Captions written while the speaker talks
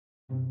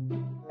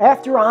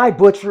After I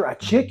butcher a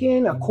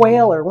chicken, a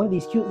quail, or one of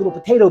these cute little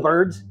potato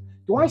birds,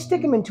 do I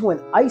stick them into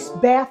an ice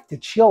bath to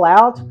chill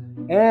out?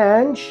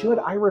 And should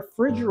I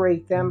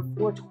refrigerate them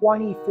for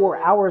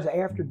 24 hours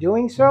after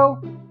doing so?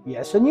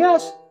 Yes and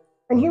yes.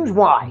 And here's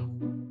why.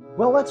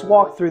 Well, let's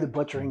walk through the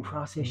butchering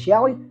process,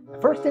 shall we? The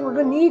first thing we're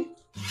going to need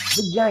is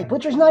a big giant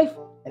butcher's knife.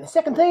 And the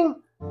second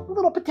thing, a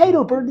little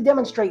potato bird to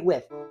demonstrate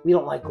with. We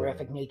don't like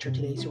graphic nature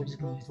today, so we're just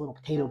going to use a little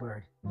potato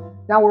bird.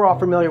 Now we're all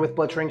familiar with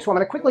butchering, so I'm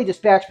going to quickly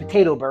dispatch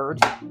potato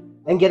birds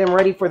and get them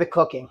ready for the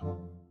cooking.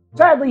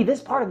 Sadly,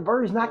 this part of the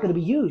bird is not going to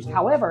be used.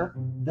 However,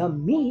 the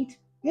meat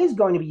is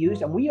going to be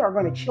used, and we are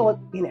going to chill it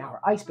in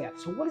our ice bath.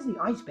 So what is the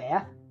ice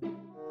bath?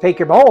 Take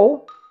your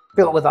bowl,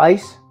 fill it with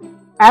ice,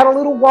 add a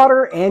little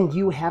water, and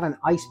you have an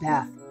ice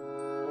bath.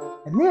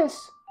 And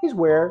this is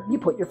where you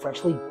put your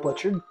freshly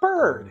butchered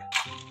bird.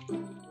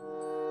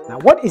 Now,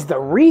 what is the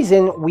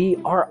reason we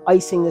are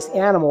icing this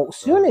animal? As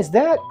soon as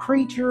that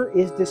creature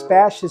is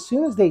dispatched, as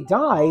soon as they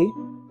die,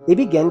 they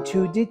begin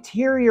to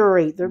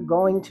deteriorate. They're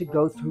going to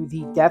go through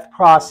the death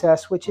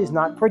process, which is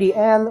not pretty.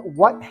 And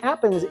what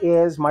happens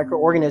is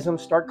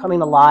microorganisms start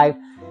coming alive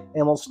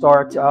and will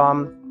start,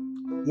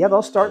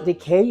 they'll start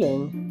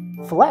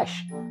decaying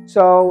flesh.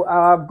 So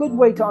a good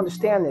way to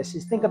understand this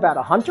is think about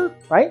a hunter,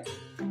 right?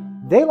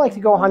 They like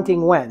to go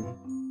hunting when?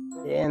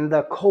 In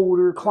the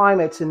colder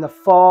climates, in the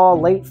fall,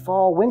 late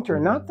fall, winter,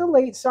 not the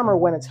late summer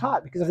when it's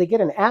hot, because if they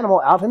get an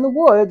animal out in the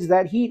woods,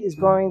 that heat is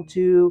going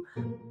to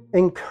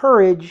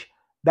encourage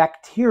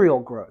bacterial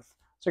growth.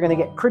 So they're going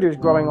to get critters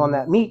growing on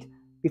that meat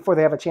before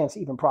they have a chance to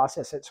even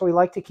process it. So we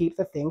like to keep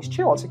the things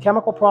chill. It's a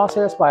chemical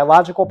process,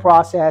 biological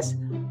process,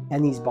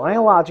 and these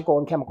biological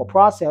and chemical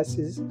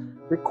processes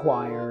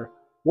require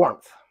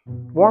warmth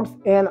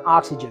and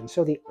oxygen.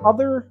 So the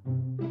other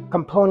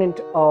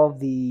component of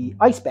the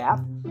ice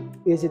bath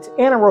is it's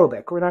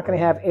anaerobic. We're not going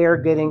to have air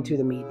getting to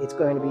the meat. It's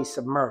going to be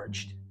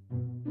submerged.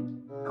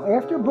 Now,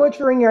 after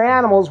butchering your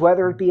animals,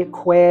 whether it be a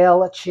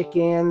quail, a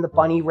chicken, the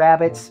bunny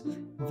rabbits,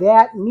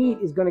 that meat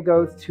is going to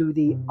go to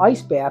the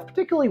ice bath,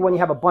 particularly when you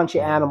have a bunch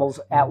of animals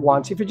at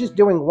once. If you're just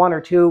doing one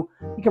or two,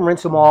 you can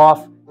rinse them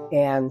off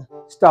and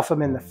stuff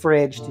them in the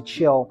fridge to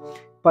chill.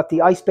 But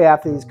the ice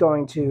bath is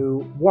going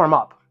to warm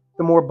up.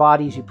 The more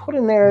bodies you put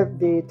in there,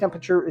 the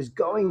temperature is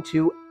going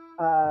to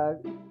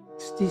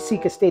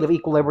seek a state of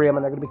equilibrium,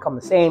 and they're going to become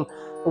the same.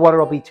 The water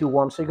will be too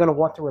warm, so you're going to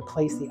want to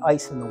replace the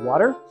ice in the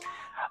water.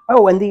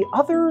 Oh, and the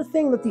other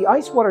thing that the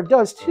ice water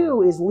does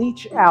too is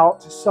leach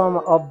out some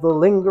of the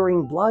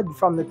lingering blood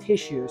from the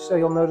tissue. So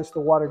you'll notice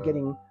the water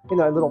getting, a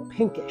little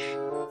pinkish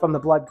from the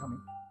blood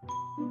coming.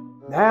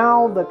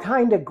 Now, the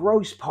kind of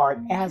gross part,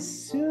 as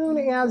soon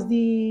as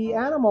the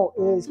animal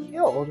is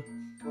killed,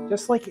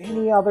 just like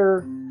any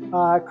other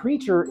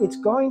creature, it's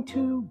going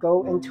to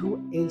go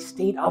into a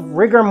state of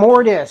rigor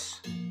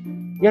mortis.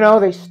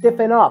 They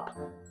stiffen up.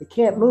 They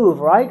can't move,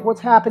 right?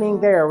 What's happening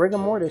there? Rigor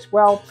mortis.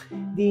 Well,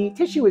 the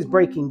tissue is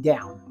breaking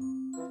down,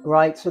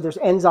 right? So there's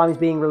enzymes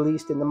being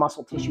released in the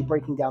muscle tissue,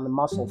 breaking down the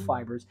muscle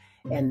fibers.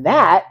 And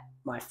that,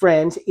 my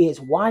friends, is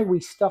why we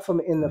stuff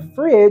them in the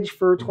fridge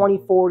for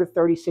 24 to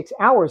 36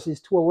 hours, is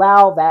to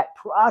allow that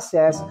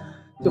process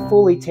to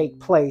fully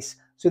take place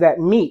so that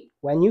meat,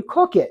 when you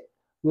cook it,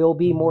 will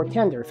be more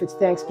tender. If it's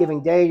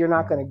Thanksgiving Day, you're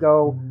not going to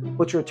go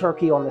butcher a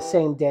turkey on the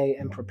same day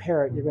and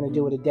prepare it. You're going to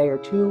do it a day or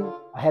two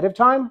ahead of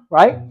time,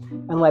 right?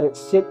 And let it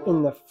sit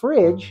in the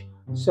fridge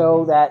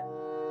so that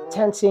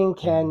tensing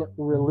can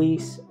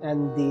release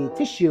and the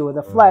tissue and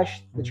the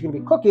flesh that you're going to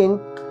be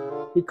cooking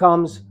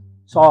becomes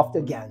soft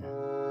again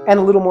and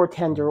a little more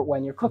tender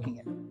when you're cooking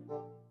it.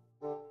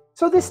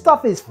 So this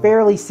stuff is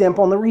fairly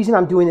simple, and the reason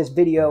I'm doing this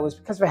video is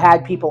because I've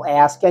had people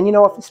ask, and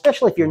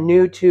especially if you're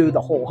new to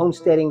the whole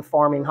homesteading,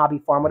 farming, hobby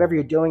farm, whatever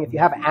you're doing, if you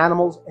have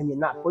animals and you're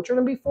not butchering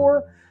them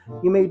before,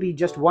 you may be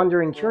just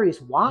wondering, curious,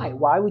 why?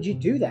 Why would you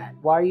do that?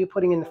 Why are you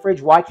putting it in the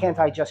fridge? Why can't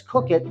I just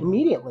cook it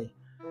immediately?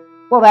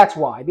 Well, that's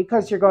why,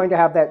 because you're going to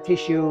have that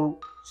tissue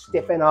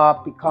stiffen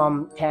up,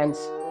 become tense,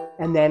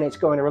 and then it's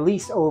going to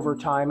release over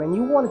time, and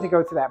you want it to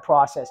go through that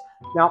process.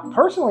 Now,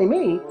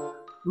 personally,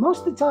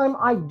 most of the time,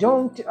 I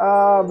don't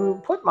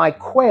put my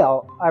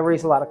quail. I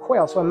raise a lot of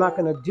quail, so I'm not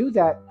going to do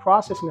that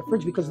process in the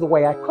fridge because of the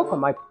way I cook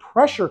them. I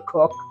pressure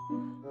cook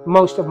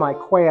most of my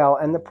quail,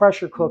 and the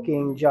pressure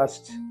cooking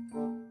just,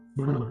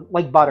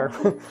 like butter,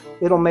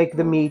 it'll make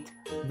the meat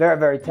very,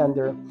 very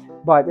tender.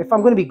 But if I'm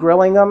going to be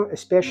grilling them,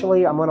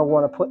 especially, I'm going to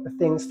want to put the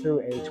things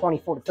through a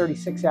 24 to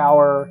 36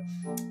 hour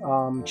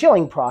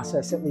chilling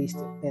process, at least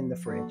in the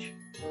fridge.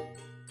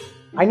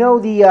 I know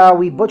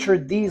we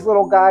butchered these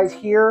little guys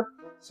here.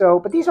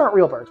 But these aren't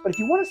real birds. But if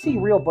you want to see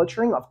real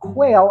butchering of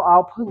quail,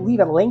 I'll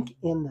leave a link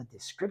in the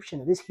description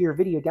of this here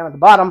video down at the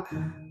bottom.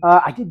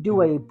 I did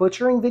do a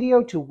butchering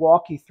video to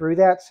walk you through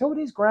that. So it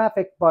is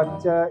graphic,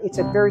 but it's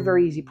a very,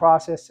 very easy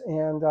process.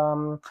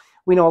 And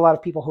we know a lot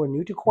of people who are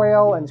new to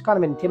quail, and it's kind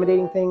of an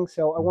intimidating thing.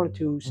 So I wanted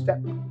to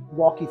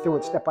walk you through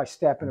it step by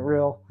step in a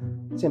real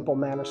simple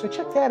manner. So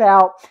check that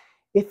out.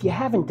 If you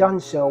haven't done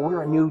so,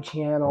 we're a new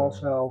channel,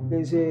 so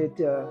visit,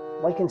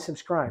 like and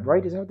subscribe,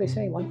 right? Is that what they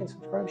say? Like and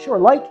subscribe? Sure,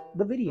 like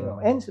the video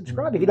and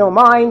subscribe if you don't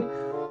mind.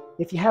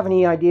 If you have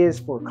any ideas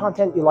for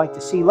content you'd like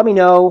to see, let me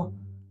know,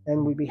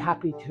 and we'd be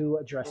happy to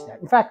address that.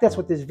 In fact, that's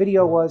what this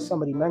video was.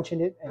 Somebody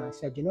mentioned it, and I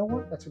said, you know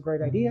what? That's a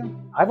great idea.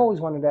 I've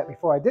always wanted that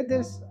before I did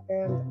this,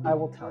 and I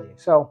will tell you.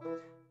 So,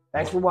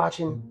 thanks for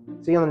watching.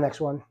 See you on the next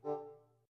one.